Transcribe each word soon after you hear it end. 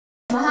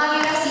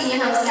Mahavira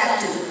Senior House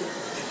Captain.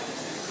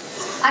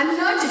 I'm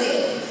here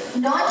today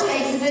not to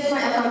exhibit my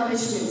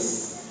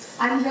accomplishments.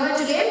 I'm here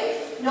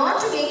today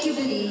not to make you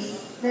believe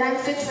that I'm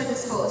fit for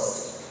this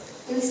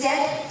post.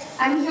 Instead,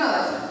 I'm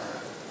here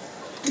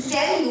to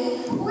tell you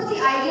who the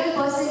ideal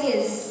person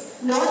is,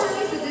 not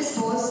only for this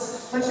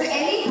post, but for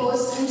any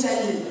post in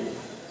general.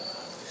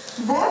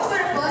 Vote for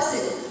a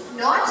person,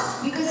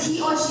 not because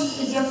he or she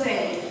is your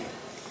friend.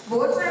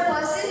 Vote for a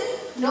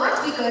person,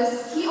 not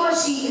because he or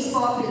she is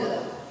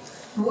popular.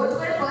 Vote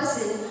for a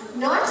person,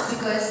 not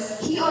because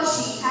he or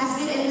she has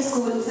been in the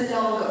school for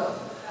longer.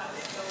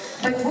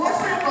 But vote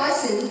for a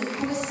person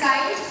who is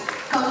kind,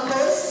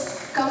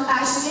 composed,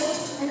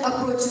 compassionate, and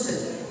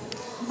approachable.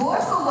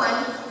 Vote for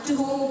one to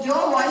whom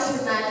your voice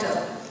would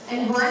matter,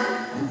 and one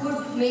who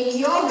would make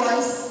your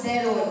voice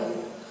their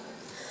own.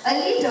 A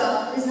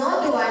leader is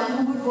not the one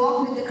who would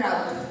walk with the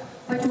crowd,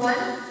 but one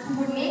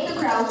who would make the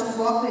crowd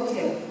walk with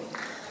him.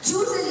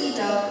 Choose a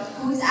leader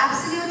who is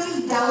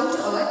absolutely down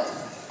to earth,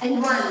 and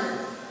one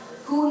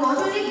who not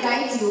only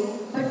guides you,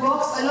 but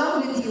walks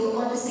along with you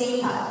on the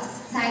same path.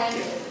 Thank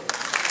you.